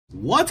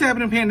What's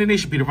happening, Panda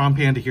Nation? Peter Von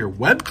Panda here.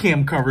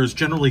 Webcam covers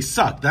generally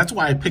suck. That's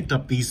why I picked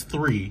up these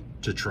 3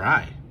 to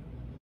try.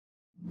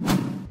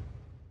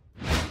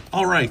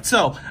 All right,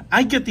 so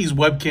I get these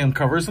webcam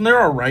covers and they're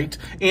all right.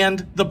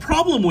 And the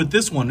problem with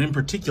this one in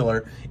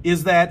particular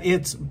is that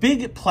it's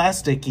big,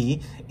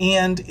 plasticky,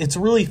 and it's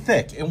really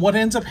thick. And what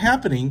ends up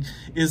happening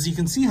is you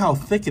can see how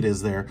thick it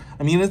is there.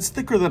 I mean, it's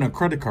thicker than a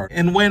credit card.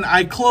 And when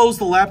I close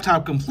the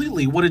laptop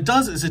completely, what it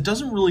does is it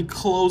doesn't really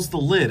close the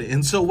lid.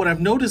 And so what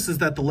I've noticed is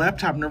that the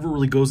laptop never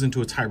really goes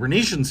into its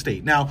hibernation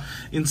state. Now,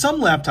 in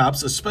some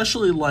laptops,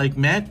 especially like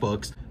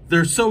MacBooks,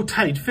 they're so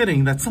tight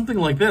fitting that something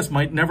like this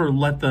might never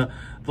let the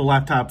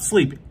laptop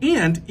sleep.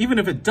 And even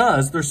if it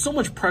does, there's so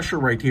much pressure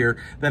right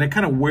here that it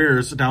kind of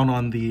wears down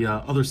on the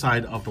other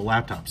side of the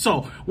laptop.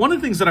 So one of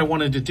the things that I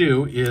wanted to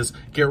do is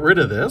get rid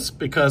of this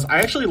because I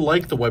actually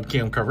like the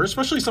webcam cover,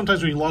 especially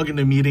sometimes when you log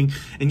into a meeting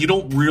and you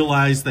don't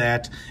realize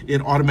that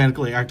it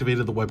automatically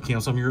activated the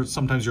webcam.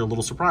 Sometimes you're a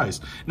little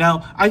surprised.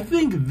 Now, I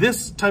think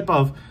this type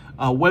of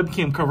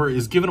webcam cover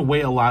is given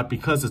away a lot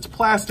because it's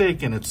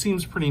plastic and it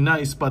seems pretty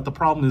nice, but the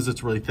problem is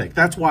it's really thick.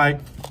 That's why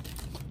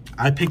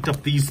I picked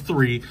up these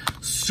 3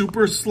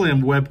 super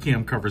slim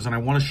webcam covers and I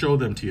want to show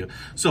them to you.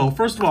 So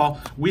first of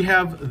all, we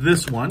have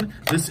this one.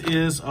 This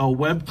is a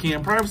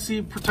webcam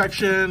privacy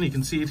protection. You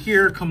can see it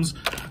here. It comes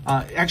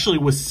actually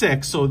with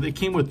 6, so they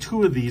came with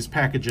 2 of these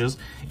packages.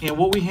 And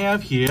what we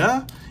have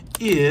here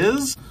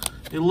is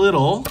a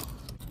little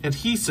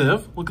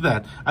adhesive. Look at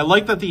that. I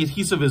like that the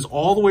adhesive is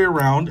all the way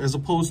around as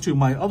opposed to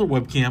my other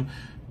webcam,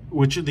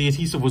 which the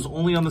adhesive was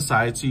only on the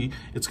side. So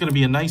it's going to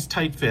be a nice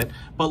tight fit,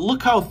 but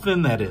look how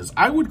thin that is.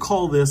 I would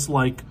call this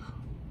like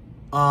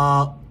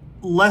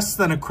less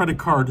than a credit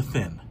card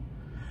thin.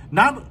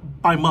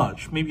 Not by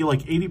much, maybe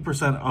like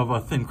 80% of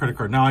a thin credit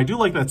card. Now I do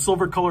like that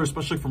silver color,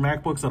 especially for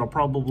MacBooks. That'll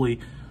probably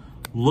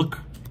look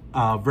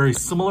very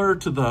similar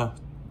to the,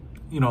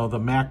 the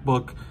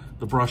MacBook,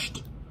 the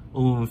brushed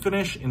aluminum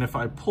finish. And if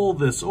I pull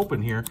this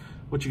open here,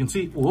 what you can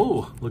see,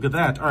 whoa, look at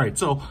that. All right,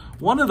 so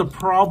one of the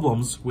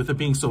problems with it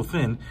being so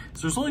thin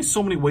is there's only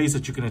so many ways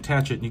that you can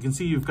attach it. And you can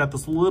see you've got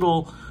this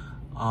little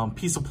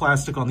piece of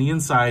plastic on the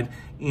inside,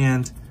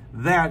 and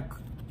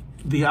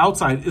the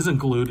outside isn't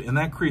glued, and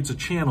that creates a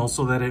channel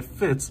so that it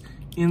fits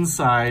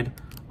inside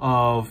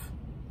of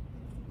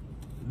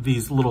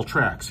these little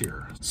tracks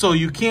here. So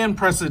you can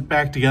press it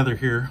back together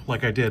here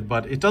like I did,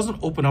 but it doesn't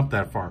open up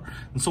that far.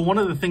 And so one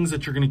of the things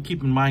that you're going to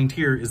keep in mind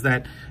here is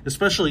that,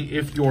 especially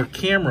if your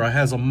camera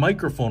has a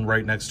microphone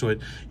right next to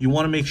it, you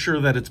want to make sure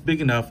that it's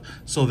big enough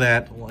so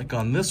that, like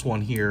on this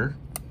one here,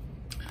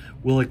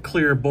 will it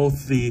clear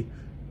both the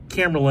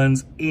camera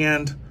lens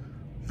and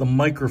the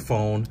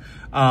microphone.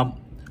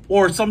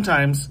 Or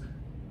sometimes,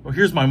 well,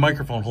 here's my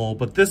microphone hole,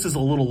 but this is a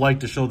little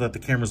light to show that the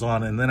camera's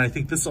on, and then I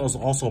think this is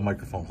also a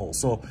microphone hole.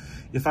 So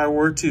if I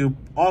were to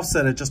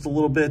offset it just a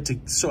little bit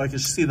so I can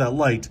see that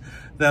light,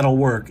 that'll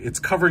work. It's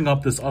covering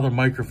up this other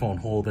microphone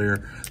hole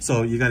there,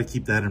 so you got to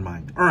keep that in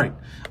mind. All right,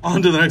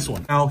 on to the next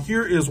one. Now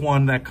here is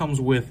one that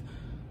comes with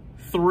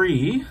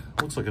 3,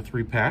 looks like a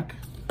 3-pack,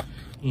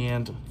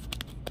 and I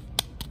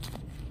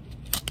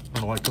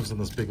don't know why it comes in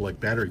this big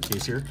like battery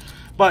case here,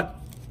 but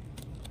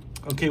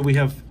okay, we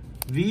have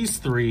these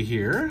 3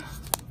 here.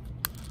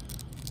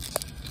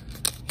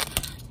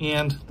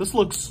 And this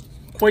looks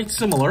quite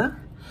similar,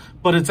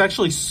 but it's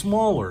actually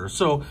smaller.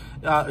 So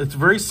it's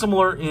very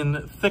similar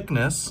in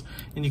thickness,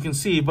 and you can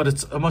see, but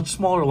it's a much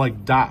smaller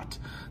like dot.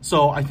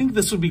 So I think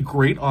this would be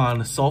great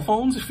on cell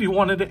phones if you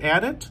wanted to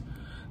add it.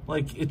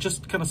 Like it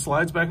just kind of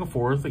slides back and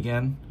forth.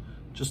 Again,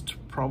 just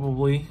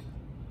probably,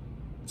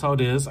 that's how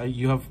it is.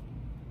 You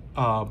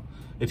have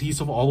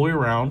adhesive all the way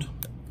around.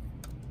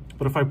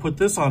 But if I put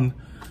this on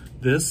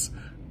this,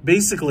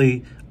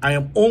 basically I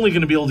am only going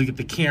to be able to get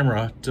the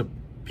camera to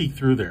peek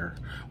through there,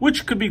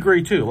 which could be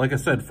great too. Like I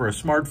said, for a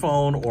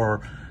smartphone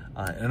or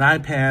an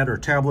iPad or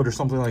tablet or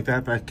something like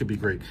that, that could be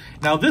great.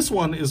 Now this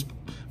one is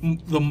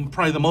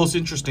probably the most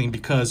interesting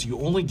because you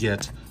only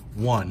get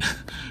one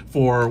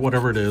for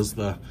whatever it is,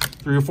 the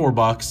 $3 or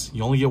 $4.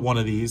 You only get one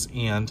of these,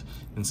 and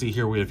see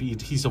here we have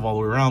adhesive all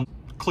the way around,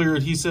 clear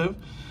adhesive,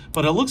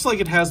 but it looks like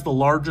it has the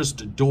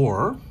largest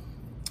door,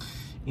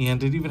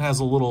 and it even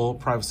has a little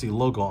privacy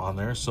logo on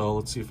there. So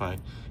let's see if I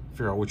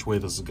figure out which way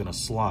this is going to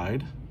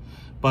slide.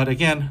 But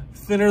again,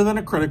 thinner than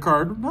a credit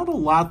card. Not a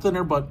lot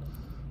thinner, but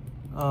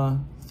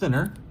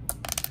thinner.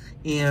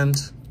 And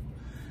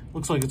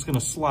looks like it's going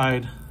to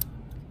slide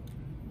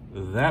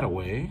that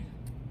away.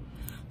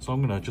 So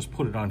I'm going to just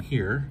put it on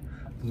here.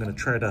 I'm going to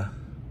try to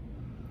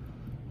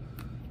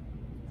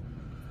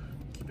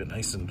keep it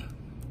nice and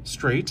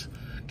straight.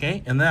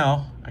 Okay, and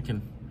now I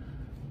can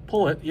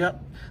pull it.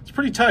 Yep, it's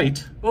pretty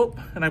tight. Oh,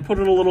 and I put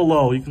it a little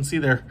low. You can see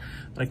there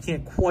that I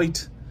can't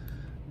quite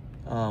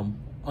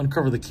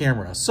uncover the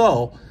camera.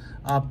 So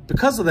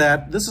because of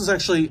that, this is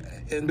actually,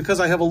 and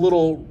because I have a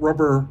little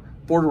rubber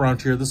board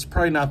around here, this is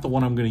probably not the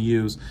one I'm going to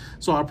use.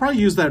 So I'll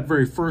probably use that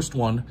very first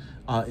one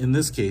in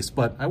this case,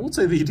 but I will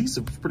say the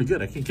adhesive is pretty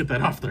good. I can't get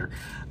that off there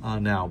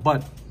now.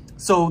 But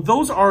So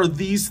those are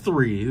these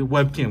three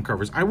webcam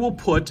covers. I will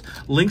put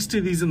links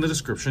to these in the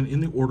description in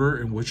the order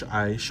in which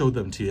I showed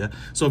them to you.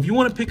 So if you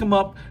want to pick them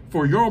up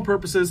for your own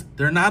purposes,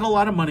 they're not a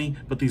lot of money,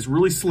 but these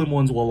really slim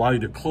ones will allow you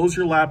to close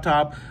your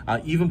laptop,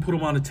 even put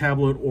them on a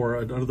tablet or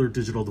another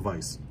digital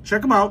device.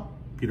 Check them out.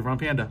 Peter Von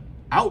Panda,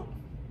 out.